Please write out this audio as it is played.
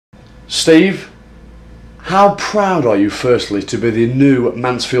Steve, how proud are you firstly to be the new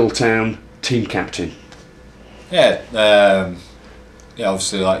Mansfield Town team captain? Yeah,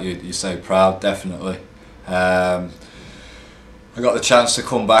 obviously, like you say, proud, definitely. I got the chance to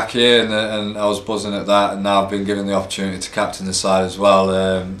come back here, and I was buzzing at that. And now I've been given the opportunity to captain the side as well.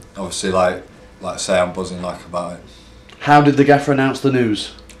 Obviously, like I say, I'm buzzing about it. How did the gaffer announce the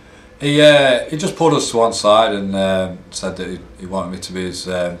news? He just pulled us to one side and said that he wanted me to be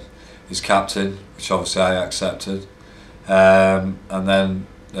his captain, which obviously I accepted. And then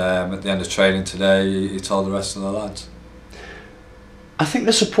at the end of training today, he told the rest of the lads. I think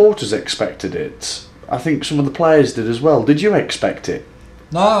the supporters expected it. I think some of the players did as well. Did you expect it?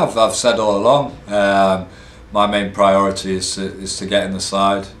 No, I've said all along. My main priority is to get in the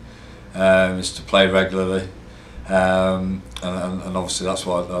side, is to play regularly, and obviously that's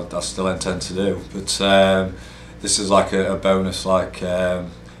what I still intend to do. But this is like a bonus,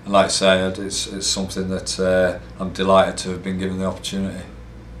 and like I say, it's something that I'm delighted to have been given the opportunity.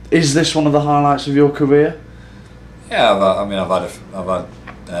 Is this one of the highlights of your career? Yeah, I've had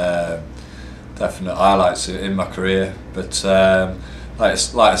definite highlights in my career, but like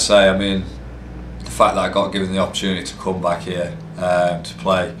I say, I mean, the fact that I got given the opportunity to come back here to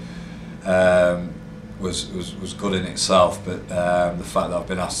play was good in itself, but the fact that I've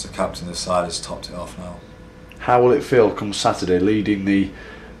been asked to captain this side has topped it off now. How will it feel come Saturday, leading the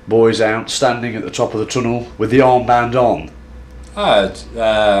boys out, standing at the top of the tunnel with the armband on?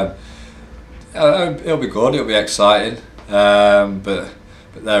 It'll be good. It'll be exciting, but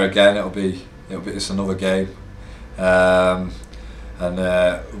there again, it's another game, and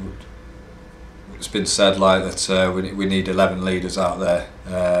it's been said like that we need 11 leaders out there,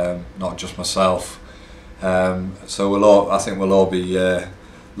 not just myself. So I think we'll all be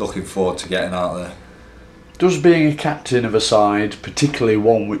looking forward to getting out there. Does being a captain of a side, particularly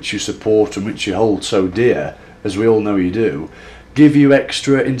one which you support and which you hold so dear, as we all know you do, give you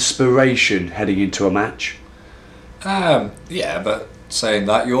extra inspiration heading into a match? Yeah, but saying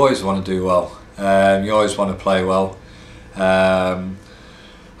that, you always want to do well. You always want to play well.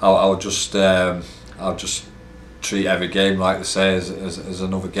 I'll just treat every game, like they say, as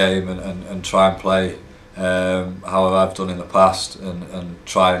another game, and try and play how I've done in the past, and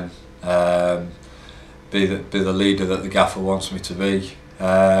try and be the leader that the gaffer wants me to be,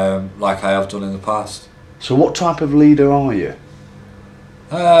 like I have done in the past. So what type of leader are you?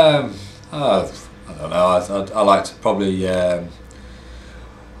 I don't know. I like to probably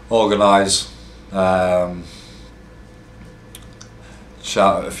organise,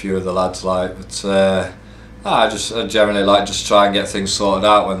 shout at a few of the lads, but I generally like just try and get things sorted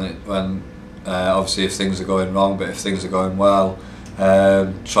out when obviously if things are going wrong, but if things are going well,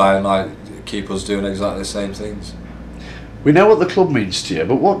 try and keep us doing exactly the same things. We know what the club means to you,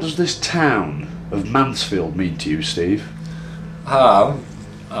 but what does this town of Mansfield mean to you, Steve?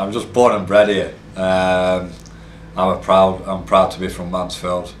 I'm just born and bred here. I'm proud to be from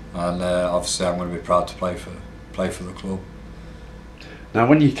Mansfield, and obviously I'm going to be proud to play for the club. Now,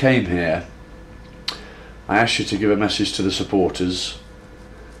 when you came here, I asked you to give a message to the supporters.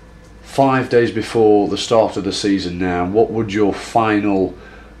 5 days before the start of the season now, what would your final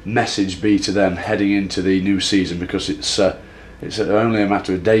message be to them heading into the new season? Because it's only a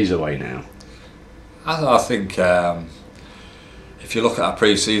matter of days away now. I think if you look at our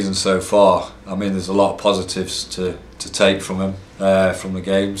pre-season so far, I mean, there's a lot of positives to take from them, from the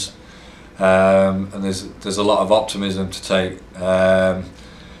games, and there's a lot of optimism to take. I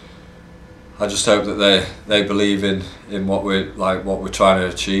just hope that they believe in what we're trying to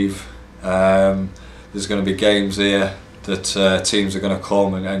achieve. There's going to be games here that teams are going to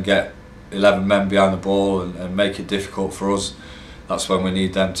come and get 11 men behind the ball and make it difficult for us. That's when we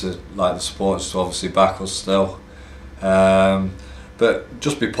need them to, like the supporters, to obviously back us still. But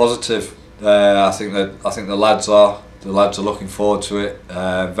just be positive. I think the lads are looking forward to it.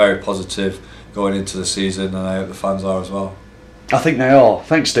 Very positive going into the season, and I hope the fans are as well. I think they are.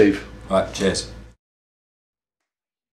 Thanks, Steve. Right, cheers.